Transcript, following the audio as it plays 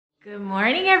Good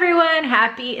morning, everyone.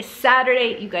 Happy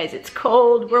Saturday. You guys, it's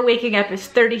cold. We're waking up, it's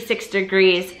 36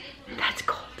 degrees. That's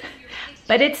cold.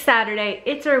 But it's Saturday.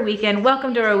 It's our weekend.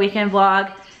 Welcome to our weekend vlog.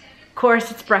 Of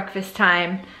course, it's breakfast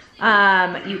time.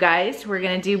 You guys, we're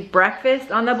gonna do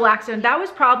breakfast on the Blackstone. That was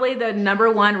probably the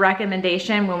 #1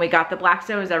 recommendation when we got the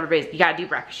Blackstone, was everybody's, you gotta do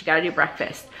breakfast, you gotta do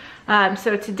breakfast.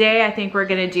 So today I think we're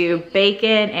gonna do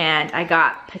bacon and I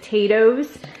got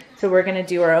potatoes. So we're gonna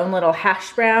do our own little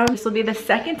hash brown. This will be the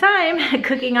second time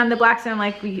cooking on the Blackstone.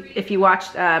 Like if you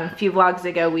watched a few vlogs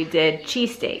ago, we did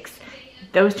cheesesteaks.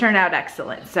 Those turned out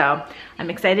excellent. So I'm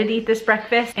excited to eat this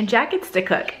breakfast and Jack gets to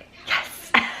cook.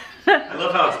 Yes. I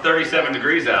love how it's 37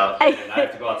 degrees out and I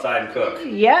have to go outside and cook.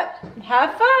 Yep,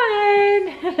 have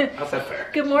fun. How's that fair?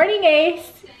 Good morning,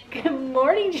 Ace. Good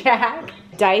morning, Jack.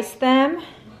 Dice them,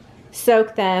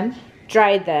 soak them,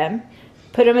 dried them,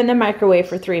 put them in the microwave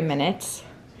for 3 minutes.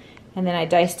 And then I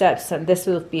diced up some, this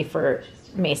will be for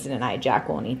Mason and I. Jack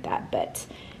won't eat that, but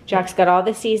Jack's got all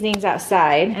the seasonings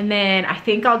outside. And then I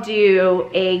think I'll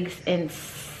do eggs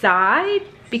inside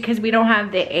because we don't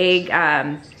have the egg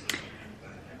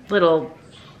little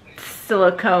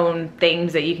silicone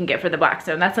things that you can get for the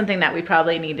Blackstone. That's something that we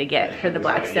probably need to get for the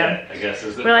Blackstone. I guess.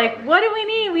 We're like, what do we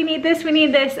need? We need this, we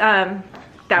need this.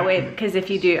 That way, because if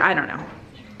you do, I don't know,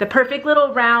 the perfect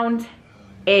little round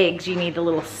eggs, you need the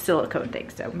little silicone thing.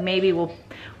 So maybe we'll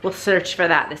search for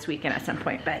that this weekend at some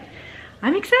point, but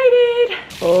I'm excited.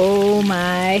 Oh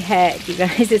my heck, you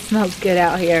guys, it smells good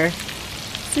out here.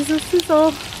 Sizzle,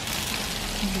 sizzle.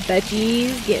 The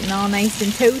veggies getting all nice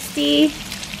and toasty.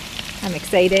 I'm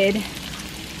excited.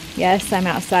 Yes, I'm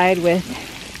outside with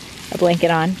a blanket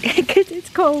on because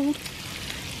it's cold.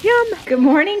 Yum. Good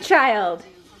morning, child.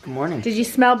 Good morning. Did you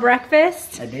smell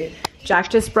breakfast? I did.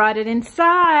 Jack just brought it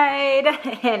inside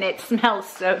and it smells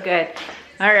so good.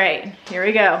 All right, here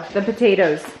we go. The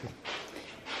potatoes.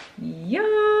 Yum.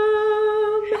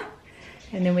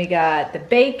 And then we got the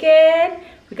bacon,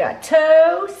 we got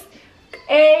toast,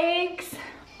 eggs,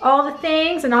 all the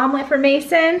things, an omelet for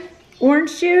Mason,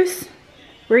 orange juice.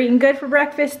 We're eating good for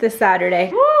breakfast this Saturday.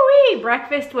 Woo-wee,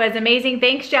 breakfast was amazing.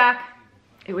 Thanks, Jack.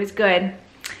 It was good.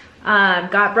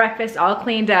 Got breakfast all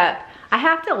cleaned up. I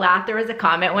have to laugh. There was a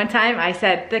comment one time. I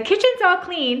said, the kitchen's all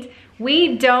cleaned.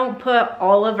 We don't put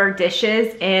all of our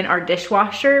dishes in our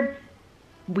dishwasher.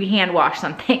 We hand wash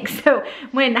something. So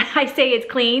when I say it's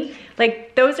clean,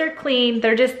 like those are clean.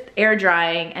 They're just air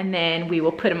drying and then we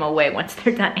will put them away once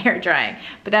they're done air drying.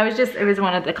 But that was just, it was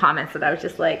one of the comments that I was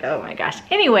just like, oh my gosh.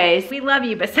 Anyways, we love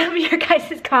you, but some of your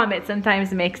guys' comments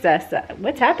sometimes makes us,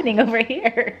 what's happening over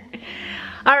here?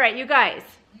 All right, you guys.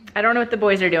 I don't know what the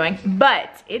boys are doing,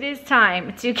 but it is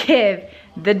time to give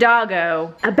the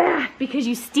doggo a bath because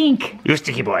you stink. You're a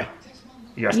stinky boy.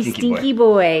 You're a stinky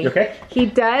boy. You okay? He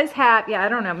does have, yeah, I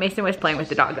don't know. Mason was playing with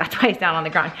the dog. That's why he's down on the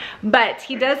ground. But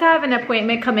he does have an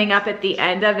appointment coming up at the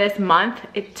end of this month.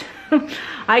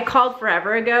 I called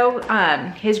forever ago.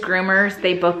 His groomers,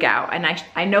 they book out. And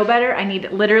I know better.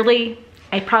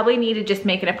 I probably need to just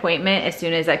make an appointment as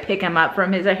soon as I pick him up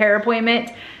from his hair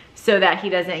appointment, so that he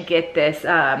doesn't get this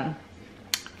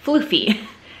floofy.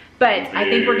 But I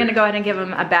think we're gonna go ahead and give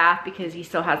him a bath because he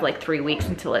still has like 3 weeks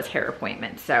until his hair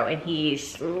appointment. So, and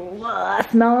he's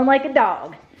smelling like a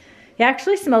dog. He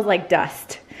actually smells like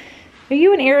dust. Are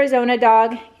you an Arizona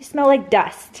dog? You smell like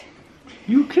dust.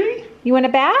 You okay? You want a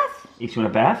bath? You want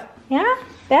a bath? Yeah,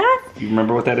 bath? You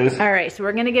remember what that is? All right, so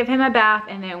we're gonna give him a bath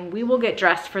and then we will get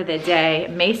dressed for the day.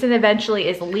 Mason eventually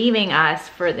is leaving us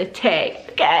for the day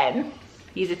again.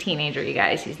 He's a teenager, you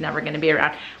guys. He's never gonna be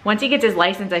around. Once he gets his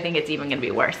license, I think it's even gonna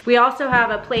be worse. We also have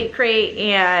a plate crate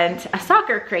and a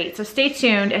soccer crate, so stay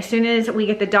tuned. As soon as we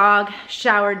get the dog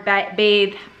showered,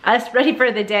 bathed, us ready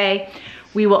for the day,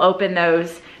 we will open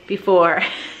those before.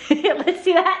 Let's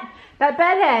see that bed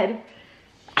head.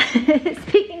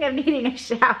 Speaking of needing a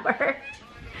shower.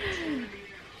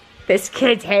 This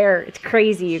kid's hair, it's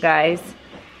crazy, you guys.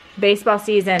 Baseball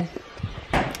season,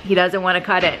 he doesn't wanna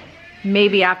cut it.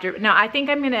 Maybe after, no, I think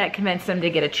I'm gonna convince them to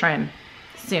get a trim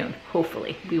soon,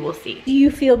 hopefully. We will see. Do you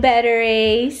feel better,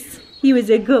 Ace? He was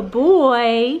a good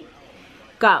boy.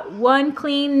 Got one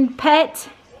clean pet,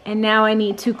 and now I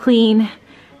need to clean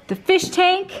the fish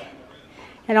tank,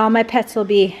 and all my pets will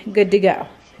be good to go.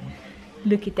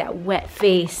 Look at that wet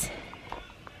face.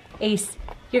 Ace,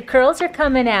 your curls are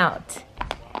coming out.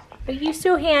 Are you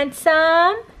so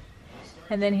handsome?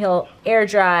 And then he'll air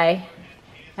dry,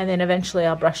 and then eventually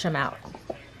I'll brush him out.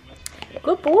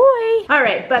 Good boy. All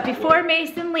right, but before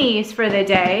Mason leaves for the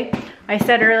day, I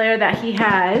said earlier that he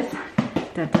has,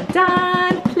 dun dun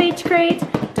dun, plate crate,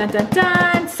 dun dun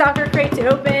dun, soccer crate to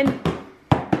open.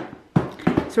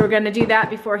 So we're gonna do that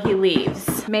before he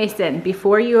leaves. Mason,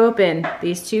 before you open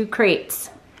these 2 crates,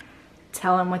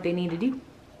 tell them what they need to do.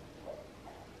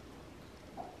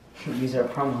 Use our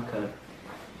promo code.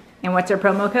 And what's our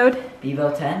promo code?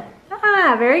 Bevo10.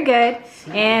 Ah, very good.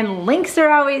 And links are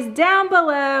always down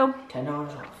below $10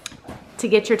 off. to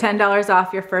get your $10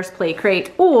 off your first play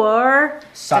crate or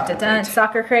Soccer crate.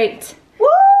 soccer crate. Woo!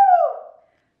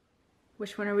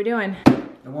 Which one are we doing?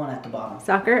 The one at the bottom.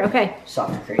 Soccer? Okay.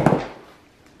 Soccer crate.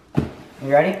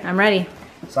 You ready? I'm ready.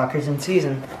 Soccer's in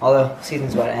season. Although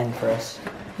season's about to end for us.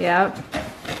 Yep.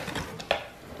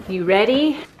 You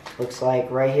ready? Looks like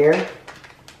right here.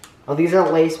 Oh, these are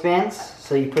lace bands.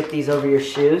 So you put these over your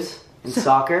shoes in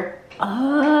soccer.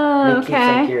 Oh, And it keeps,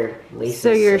 like, okay. your laces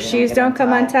So your they shoes get don't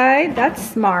come untied? That's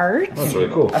smart. That's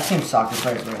really cool. I've seen soccer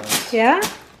players wear those. Yeah?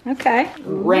 Okay.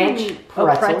 Ranch Oh,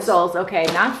 pretzels. pretzels. Okay,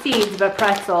 not seeds, but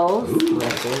pretzels.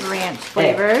 Pretzels. Ranch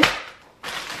flavors.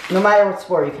 No matter what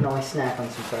sport, you can always snack on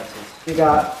some pretzels. We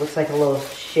got, looks like a little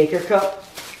shaker cup.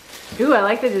 Ooh, I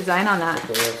like the design on that.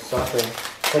 The little soccer.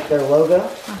 It's like their logo.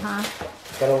 Uh-huh.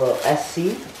 Got a little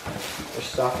SC. Their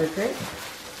soccer crate.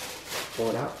 Pull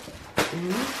it out.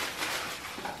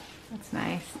 That's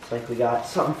nice. It's like we got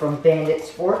something from Bandit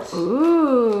Sports.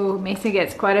 Ooh, Mason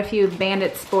gets quite a few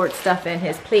Bandit Sports stuff in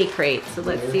his play crate. So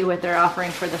let's see what they're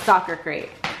offering for the soccer crate.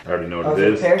 I already know Oh, what is it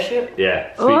it a is. parachute?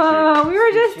 Yeah. Oh, we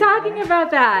were just Speed shoot, talking right?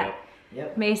 about that.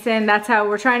 Yep. Mason, that's how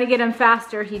we're trying to get him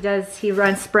faster. He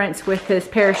runs sprints with his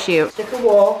parachute. Sticker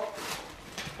wall.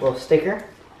 Little sticker.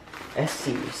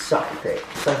 SC soccer crate.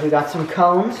 So we got some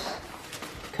cones.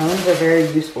 Cones are very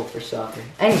useful for soccer.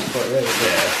 Any sport, really.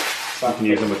 Yeah. You can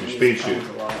use them with your speed shoot.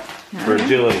 A lot. For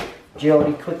agility.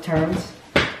 Agility, quick turns.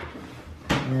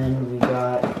 And then we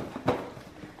got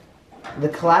the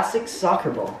classic soccer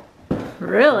ball.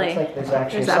 Really? Looks like there's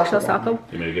actually There's a actual soccer ball.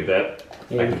 soccer. You may get that?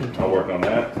 Yeah, you can I'll work on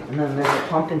that. And then there's a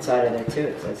pump inside of there too.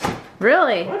 It says.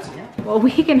 Really? Yeah. Well,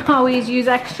 we can always use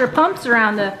extra pumps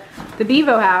around the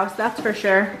Bevo house, that's for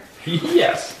sure.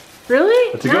 Yes.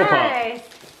 Really? That's a go pump. Nice.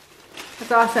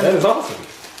 That's awesome. That is awesome.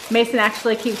 Mason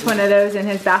actually keeps one of those in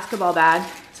his basketball bag,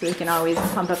 so he can always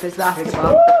pump up his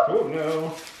basketball. Oh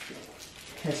no.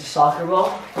 It's a soccer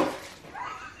ball.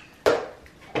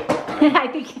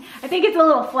 I think it's a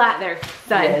little flat there,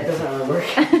 son. Yeah, it doesn't really work.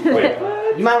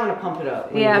 Wait. You might want to pump it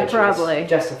up. when Yeah, you get yours. probably.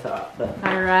 Just a thought, but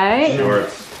All right. Sure,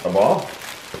 it's a ball.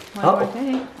 One Oh. more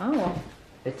thing. Oh.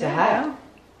 it's a hat.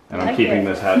 And I'm Like keeping it.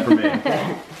 this hat for me.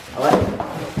 I like it.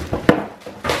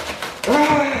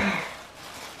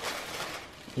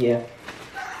 Yeah.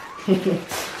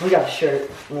 We got a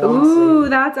shirt. long Ooh, sleeve.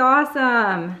 that's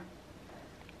awesome.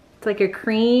 It's like a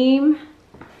cream.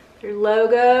 Your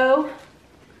logo.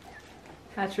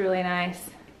 That's really nice.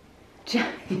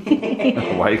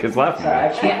 Why you kids laughing Sorry, I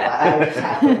at me? can't. I just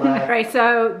have to laugh. Right,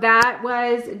 so that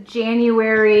was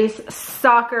January's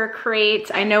soccer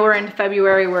crate. I know we're in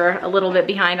February, we're a little bit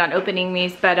behind on opening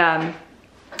these, but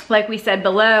like we said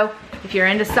below, if you're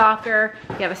into soccer,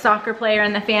 you have a soccer player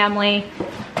in the family,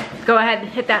 go ahead and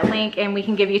hit that link and we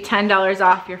can give you $10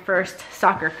 off your first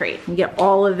soccer crate. You get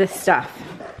all of this stuff.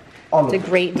 It's a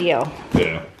great deal.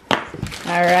 Yeah.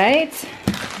 All right,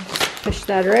 push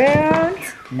that around.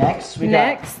 Next, we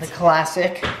Next. got the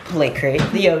classic play crate,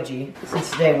 the OG,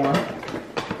 since day one.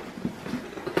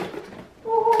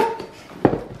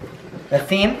 The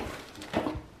theme,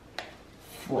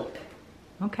 flip.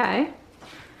 Okay.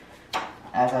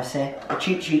 As I say, a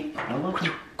cheat sheet, no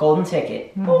looking, golden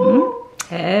ticket.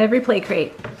 Every play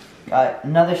crate. Got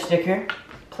another sticker,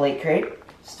 plate crate,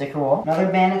 sticker wall.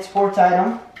 Another Bandit Sports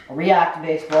item, a React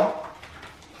baseball.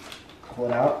 Pull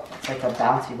it out. It's like a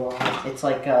bouncy ball. It's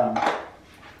like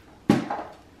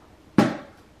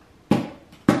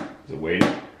Is it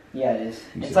weighted? yeah, it is.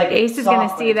 It's like Ace is gonna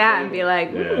soft, see but it's that and weighted. be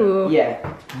like, Yeah. ooh.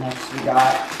 Yeah. Next we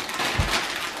got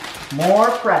more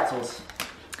pretzels.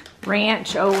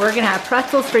 Ranch. Oh, we're gonna have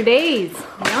pretzels for days.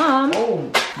 Yum.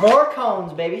 Oh, more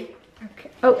cones, baby.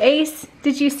 Okay. Oh, Ace,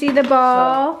 did you see the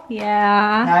ball? Now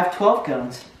Yeah. I have 12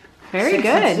 cones. Very 6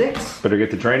 and good. 6. Better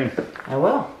get the training. I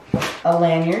will. A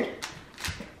lanyard.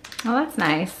 Oh, that's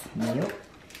nice. Yep.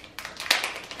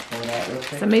 Pull that real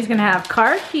quick. Somebody's gonna have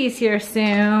car keys here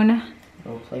soon.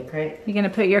 Little plate crate. You gonna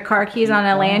put your car keys on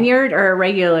a lanyard or a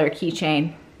regular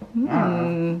keychain? I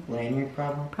don't know. Lanyard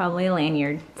problem. Probably a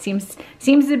lanyard. Seems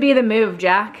to be the move,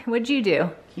 Jack. What'd you do?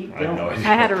 Keep I have no going. idea.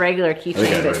 I had a regular I think I keychain,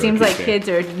 had a but it regular seems like keychain. kids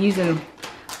are using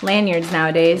lanyards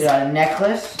nowadays. We got a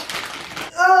necklace.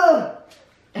 Ugh!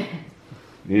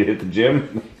 You hit the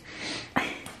gym? I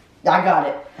got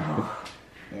it. Oh,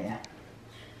 yeah.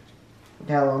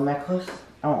 Got a little necklace.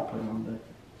 I won't put it on,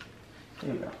 but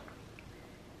there you go.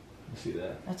 I see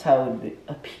that. That's how it would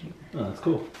appear. Oh, that's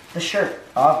cool. The shirt,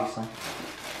 obviously.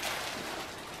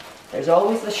 There's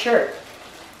always the shirt.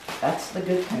 That's the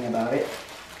good thing about it.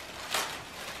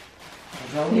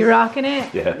 You rocking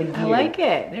it? Yeah. I like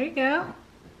it. There you go.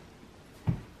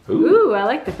 Ooh, I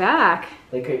like the back.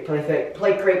 Play crate, play crate,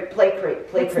 play crate, play crate,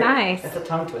 play crate. That's nice. That's a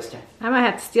tongue twister. I might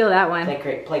have to steal that one. Play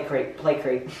crate, play crate, play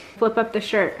crate. Flip up the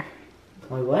shirt.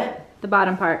 Wait, what? The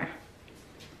bottom part.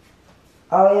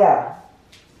 Oh yeah.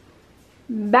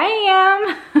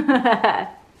 Bam!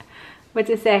 What's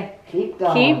it say? Keep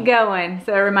going. Keep going.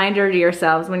 So a reminder to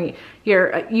yourselves when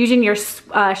you're using your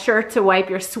shirt to wipe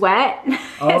your sweat,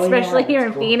 Oh, especially yeah, here in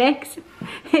that's cool. Phoenix.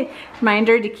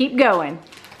 Reminder to keep going.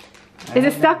 Is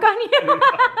it stuck on you?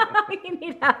 You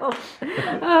need help.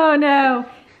 Oh no.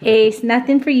 Ace,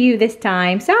 nothing for you this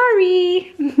time.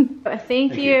 Sorry.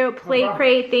 Thank you, Plate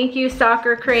Crate. Thank you,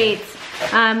 Soccer Crates.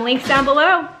 Links down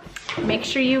below. Make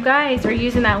sure you guys are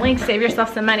using that link. Save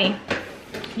yourself some money.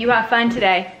 You had fun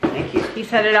today. Thank you. He's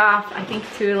headed off, I think,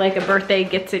 to like a birthday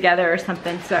get together or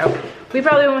something. So we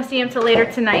probably won't see him till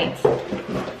later tonight.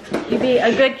 You be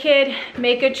a good kid,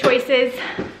 make good choices.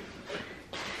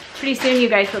 Pretty soon you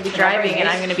guys will be driving and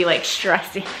I'm gonna be like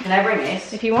stressing. Can I bring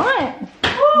Ace? If you want. You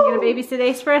gonna babysit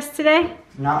Ace for us today?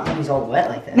 Not when he's all wet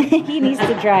like that. He needs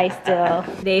to dry still.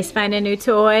 Did Ace find a new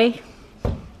toy?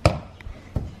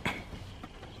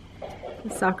 The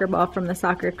soccer ball from the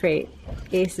Soccer Crate.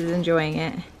 Ace is enjoying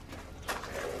it.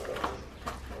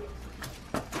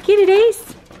 Get it,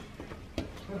 Ace?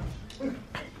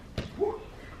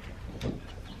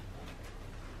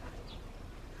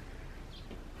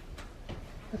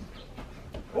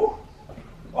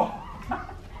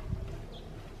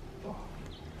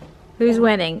 Who's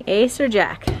winning, Ace or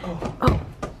Jack? Oh,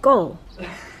 goal.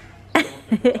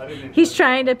 He's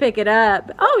trying to pick it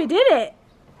up. Oh, he did it.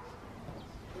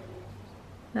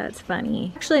 That's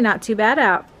funny. Actually not too bad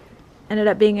out. Ended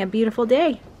up being a beautiful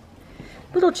day.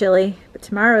 A little chilly, but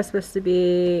tomorrow is supposed to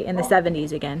be in the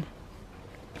 70s again.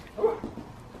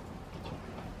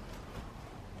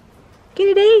 Get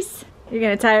it, Ace. You're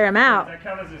gonna tire him out. Does that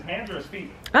count as his hands or his feet?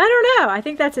 I don't know. I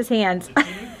think that's his hands.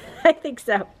 I think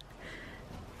so.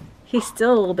 He's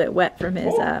still a little bit wet from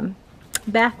his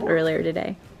bath earlier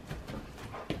today.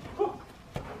 Oh,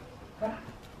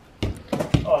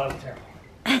 that's terrible.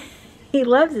 He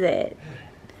loves it.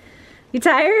 You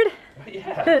tired?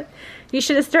 Yeah. You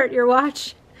should have started your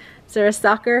watch. Is there a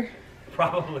soccer?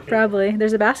 Probably. Probably.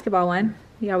 There's a basketball one.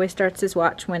 He always starts his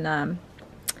watch when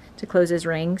to close his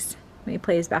rings when he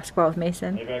plays basketball with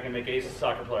Mason. Maybe I can make Ace a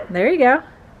soccer player. There you go.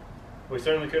 We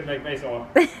certainly couldn't make Mason one.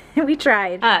 We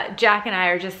tried. Jack and I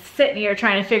are just sitting here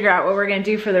trying to figure out what we're gonna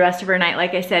do for the rest of our night.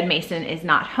 Like I said, Mason is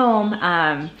not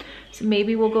home. So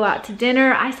maybe we'll go out to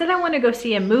dinner. I said I wanna go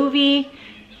see a movie.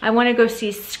 I wanna go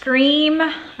see Scream.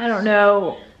 I don't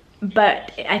know,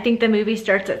 but I think the movie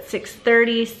starts at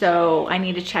 6:30, so I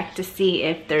need to check to see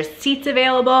if there's seats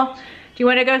available. Do you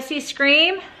wanna go see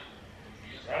Scream?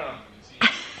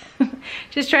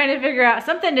 Just trying to figure out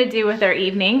something to do with our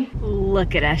evening.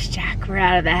 Look at us, Jack. We're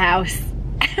out of the house.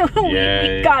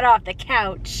 We got off the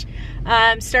couch.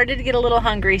 Started to get a little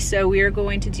hungry, so we are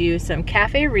going to do some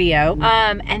Cafe Rio.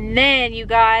 And then, you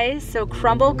guys, so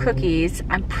Crumble Cookies,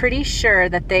 I'm pretty sure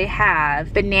that they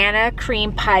have banana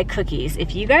cream pie cookies.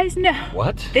 If you guys know,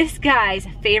 What? this guy's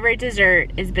favorite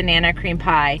dessert is banana cream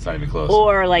pie. It's not even close.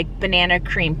 Or like banana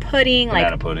cream pudding.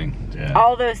 Banana like pudding. Yeah.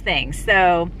 all those things.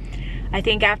 So I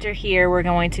think after here we're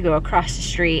going to go across the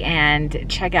street and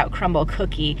check out Crumble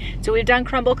Cookie. So we've done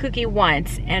Crumble Cookie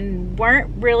once and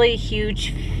weren't really a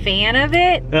huge fan of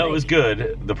it. No, it was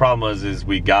good. The problem was is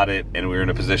we got it and we were in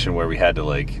a position where we had to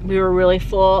like We were really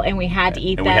full and we had to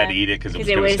eat them. and we had to eat it because it was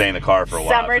going to stay in the car for a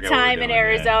while. I forget what we were Summertime in doing, yeah.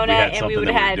 Arizona, We had and we something would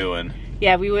that have had doing.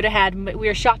 Yeah, we would have had, we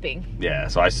were shopping. Yeah,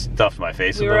 so I stuffed my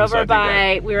face We with were them. So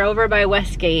over we were over by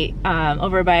Westgate,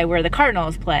 over by where the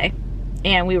Cardinals play.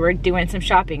 And we were doing some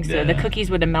shopping, so the cookies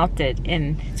would have melted.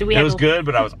 And so we had It was good,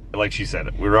 but I was, like she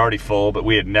said, we were already full, but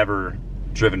we had never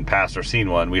driven past or seen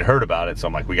one. We'd heard about it, so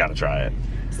I'm like, we got to try it.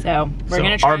 So we're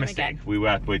going to try our them mistake. again. We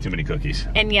got way too many cookies.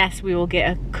 And yes, we will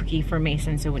get a cookie for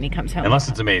Mason, so when he comes home. Unless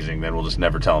it's amazing, then we'll just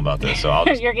never tell him about this. So I'll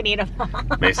just, You're going to eat them.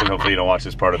 Mason, hopefully you don't watch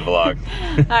this part of the vlog.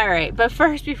 All right, but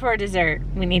first, before dessert,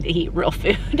 we need to eat real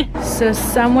food. So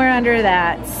somewhere under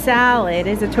that salad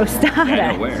is a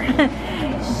tostada. Where?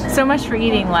 So much for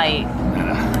eating light,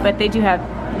 but they do have,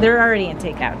 they're already in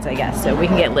takeouts, I guess, so we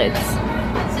can get lids.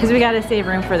 Because we got to save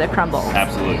room for the crumbles.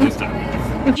 Absolutely this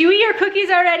time. Did you eat your cookies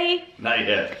already? Not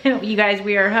yet. You guys,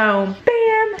 we are home.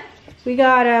 Bam! We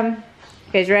got them.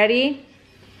 You guys ready?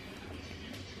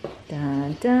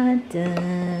 Dun, dun, dun.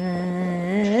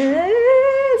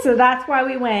 So that's why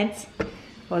we went.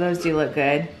 Well, those do look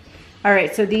good. All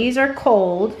right, so these are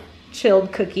cold.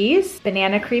 chilled cookies,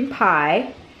 banana cream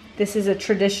pie. This is a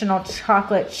traditional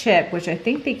chocolate chip, which I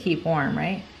think they keep warm,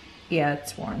 right? Yeah,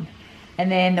 it's warm.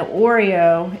 And then the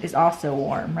Oreo is also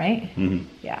warm, right? Mm-hmm.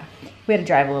 Yeah. We had to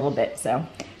drive a little bit, so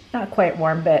not quite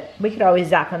warm, but we could always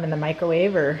zap them in the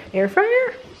microwave or air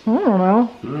fryer. I don't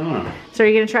know. So are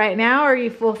you gonna try it now, or are you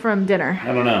full from dinner? I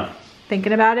don't know.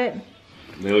 Thinking about it?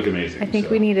 They look amazing. I think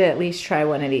we need to at least try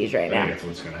one of these right now. I think that's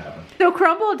what's gonna happen. So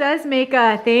Crumble does make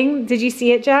a thing. Did you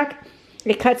see it, Jack?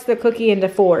 It cuts the cookie into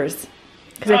 4s.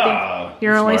 Because I think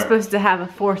you're only supposed to have a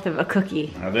 1/4 of a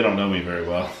cookie. They don't know me very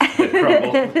well. They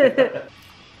crumble.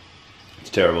 It's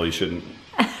terrible. You shouldn't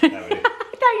have it.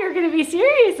 I thought you were going to be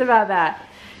serious about that.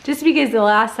 Just because the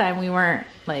last time we weren't,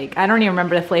 like, I don't even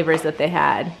remember the flavors that they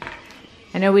had.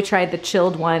 I know we tried the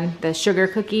chilled one, the sugar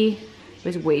cookie. It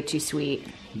was way too sweet.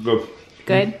 Good.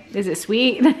 Good? Is it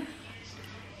sweet?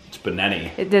 It's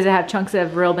banana. Does it have chunks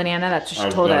of real banana? That's what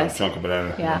she told us. A chunk of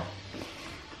banana. Yeah.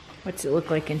 What's it look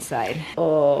like inside?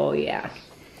 Oh, yeah.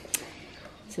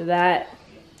 So that,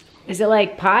 is it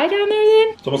like pie down there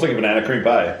then? It's almost like a banana cream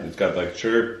pie. It's got like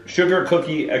sugar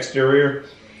cookie exterior,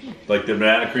 like the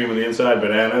banana cream on the inside,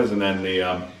 bananas, and then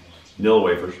the nil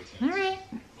wafers. All right.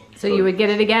 So you would get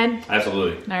it again?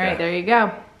 Absolutely. All right, there you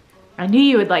go. I knew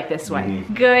you would like this one.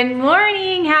 Good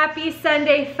morning, happy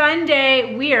Sunday fun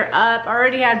day. We are up,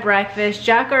 already had breakfast.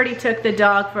 Jack already took the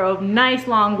dog for a nice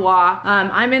long walk.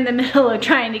 I'm in the middle of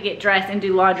trying to get dressed and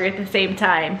do laundry at the same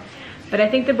time. But I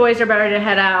think the boys are better to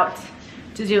head out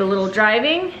to do a little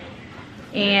driving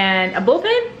and a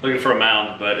bullpen. Looking for a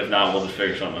mound, but if not, we'll just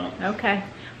figure something out. Okay,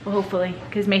 well hopefully,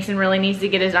 because Mason really needs to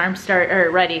get his arm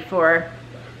ready for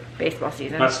baseball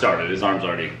season. Not started, his arm's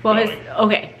already Well,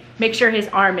 okay, make sure his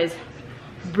arm is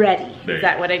ready. There Is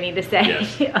that what I need to say?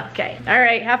 Yes. Okay. All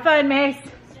right. Have fun, Mace.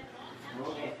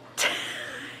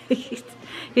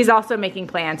 He's also making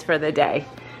plans for the day.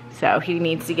 So he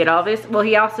needs to get all this. Well,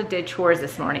 he also did chores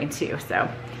this morning too. So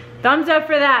thumbs up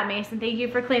for that, Mason. Thank you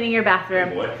for cleaning your bathroom.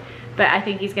 Good boy. But I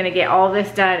think he's going to get all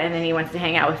this done and then he wants to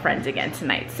hang out with friends again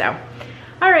tonight. So,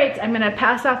 all right. I'm going to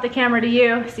pass off the camera to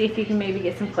you. See if you can maybe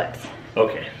get some clips.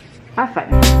 Okay. Have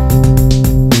fun.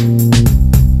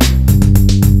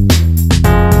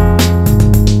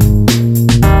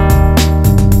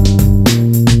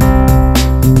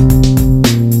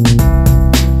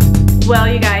 Well,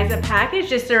 you guys, a package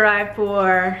just arrived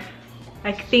for,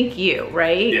 I think you,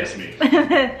 right? Yes, me.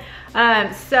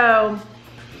 So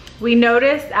we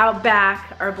noticed out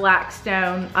back our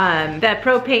Blackstone, that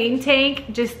propane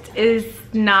tank just is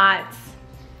not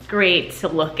great to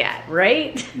look at,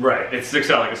 right? Right, it sticks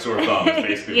out like a sore thumb, is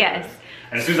basically. Yes. What it is.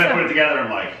 And as soon as I put it together, I'm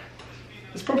like,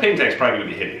 this propane tank's probably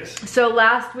gonna be hideous. So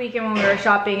last weekend when we were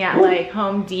shopping at like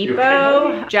Home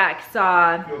Depot, Jack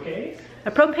saw You okay?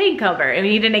 a propane cover and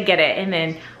he didn't get it, and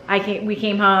then we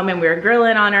came home and we were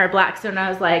grilling on our Blackstone and I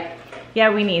was like,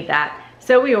 yeah, we need that.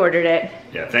 So we ordered it.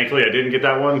 Yeah, thankfully I didn't get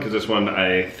that one because this one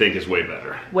I think is way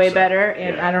better. Way better,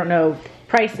 and yeah. I don't know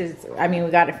prices. I mean, we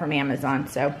got it from Amazon.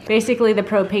 So basically the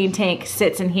propane tank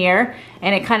sits in here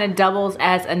and it kind of doubles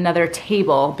as another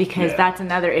table because that's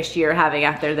another issue you're having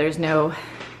out there. There's no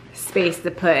space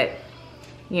to put,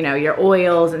 you know, your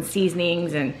oils and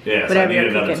seasonings and whatever you're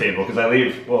cooking. Another table because I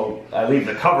leave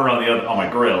the cover on my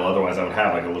grill. Otherwise, I would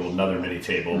have like another mini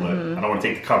table. But I don't want to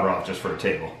take the cover off just for a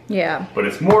table. Yeah. But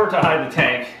it's more to hide the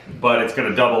tank, but it's going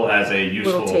to double as a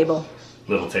useful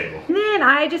little table. And then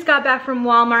I just got back from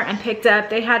Walmart and picked up.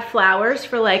 They had flowers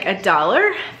for like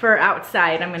 $1 for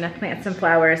outside. I'm gonna plant some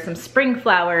flowers, some spring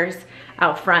flowers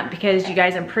out front because you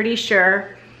guys, I'm pretty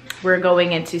sure we're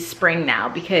going into spring now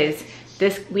because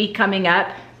this week coming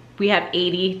up, we have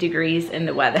 80 degrees in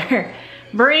the weather.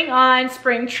 Bring on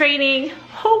spring training.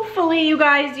 Hopefully, you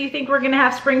guys, do you think we're gonna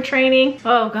have spring training?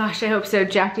 Oh gosh, I hope so.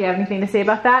 Jack, do you have anything to say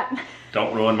about that?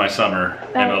 Don't ruin my summer,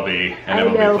 MLB and I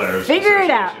MLB know. players. Figure it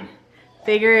out. Association.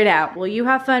 Figure it out. Well, you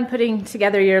have fun putting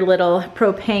together your little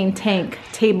propane tank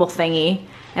table thingy.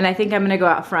 And I think I'm gonna go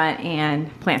out front and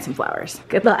plant some flowers.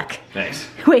 Good luck. Thanks.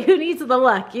 Wait, who needs the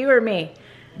luck, you or me?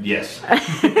 Yes.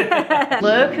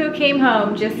 Look who came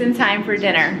home just in time for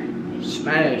dinner.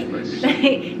 Smash burgers.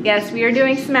 Yes, we are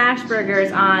doing smash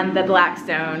burgers on the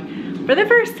Blackstone for the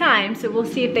first time, so we'll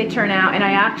see if they turn out. And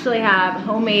I actually have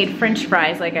homemade French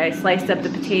fries, like I sliced up the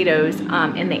potatoes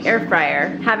in the air fryer.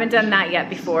 Haven't done that yet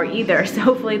before either, so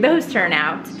hopefully those turn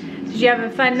out. Did you have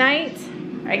a fun night?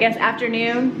 I guess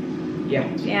afternoon? Yeah.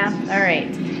 Yeah, all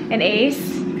right. And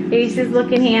Ace is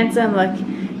looking handsome. Look,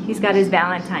 he's got his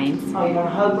Valentine's. Oh, you want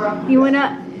a hug, bro? You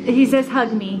wanna, he says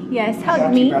hug me. Yes, hug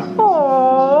Got me. you,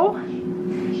 Oh.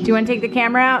 Do you wanna take the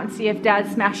camera out and see if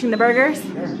Dad's smashing the burgers?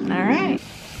 Sure. All right.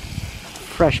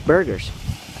 Fresh burgers.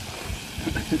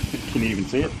 Can you even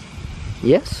see it?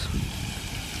 Yes.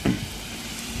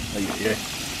 Okay.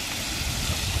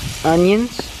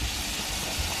 Onions.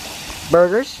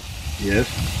 Burgers.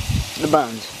 Yes. The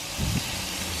buns.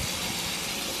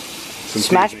 Some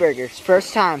Smash seasoning. burgers.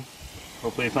 First time.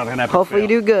 Hopefully it's not gonna happen. Hopefully you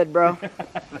do good, bro.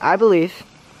 I believe.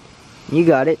 You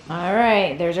got it. All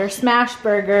right, there's our smash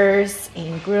burgers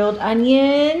and grilled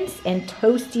onions and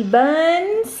toasty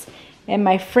buns and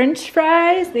my French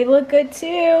fries. They look good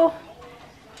too.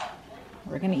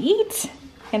 We're gonna eat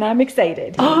and I'm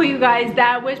excited. Oh, you guys,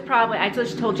 that was probably, I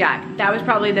just told Jack, that was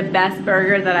probably the best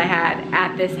burger that I had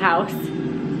at this house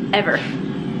ever.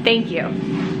 Thank you.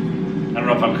 I don't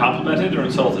know if I'm complimented or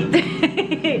insulted.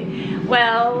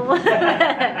 Well, Or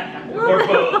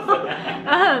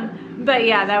both. but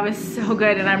yeah, that was so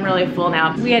good and I'm really full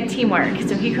now. We had teamwork.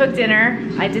 So he cooked dinner,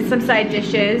 I did some side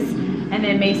dishes, and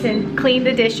then Mason cleaned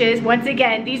the dishes. Once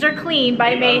again, these are cleaned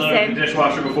by He unloaded Mason. the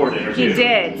dishwasher before dinner. He too.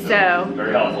 did, so.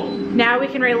 Very helpful. Now we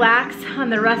can relax on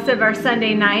the rest of our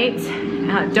Sunday night.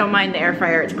 Don't mind the air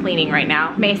fryer, it's cleaning right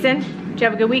now. Mason, did you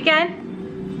have a good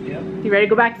weekend? Yep. You ready to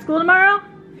go back to school tomorrow?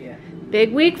 Yeah.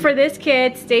 Big week for this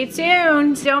kid, stay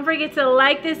tuned. Don't forget to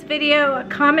like this video,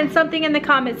 comment something in the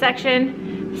comment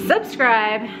section,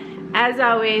 subscribe. As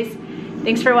always,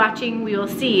 thanks for watching. We will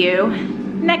see you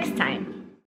next time.